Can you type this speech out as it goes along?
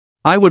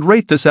I would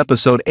rate this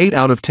episode 8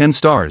 out of 10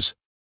 stars.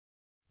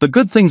 The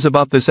good things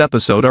about this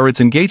episode are its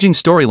engaging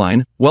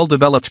storyline,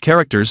 well-developed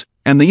characters,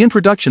 and the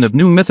introduction of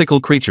new mythical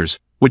creatures,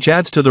 which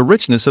adds to the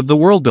richness of the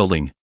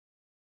world-building.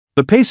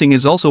 The pacing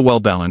is also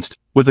well-balanced,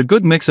 with a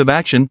good mix of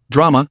action,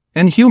 drama,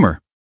 and humor.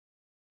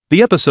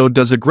 The episode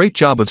does a great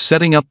job of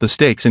setting up the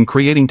stakes and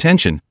creating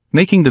tension,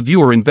 making the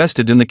viewer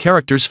invested in the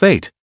character's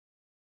fate.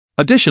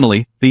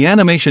 Additionally, the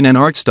animation and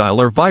art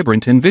style are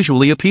vibrant and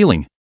visually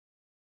appealing.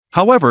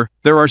 However,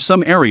 there are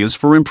some areas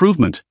for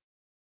improvement.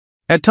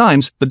 At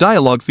times, the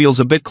dialogue feels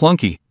a bit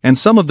clunky, and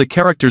some of the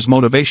characters'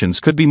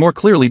 motivations could be more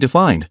clearly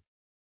defined.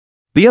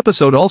 The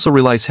episode also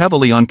relies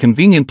heavily on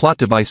convenient plot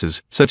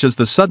devices, such as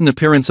the sudden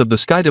appearance of the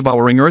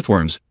sky-devouring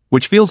earthworms,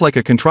 which feels like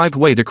a contrived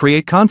way to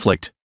create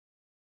conflict.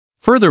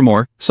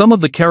 Furthermore, some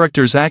of the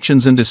characters'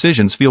 actions and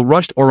decisions feel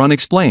rushed or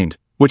unexplained,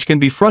 which can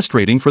be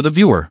frustrating for the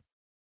viewer.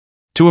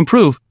 To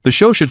improve, the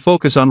show should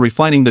focus on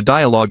refining the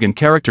dialogue and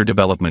character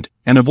development,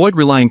 and avoid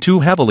relying too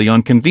heavily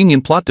on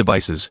convenient plot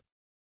devices.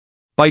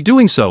 By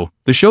doing so,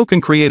 the show can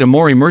create a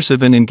more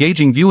immersive and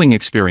engaging viewing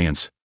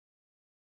experience.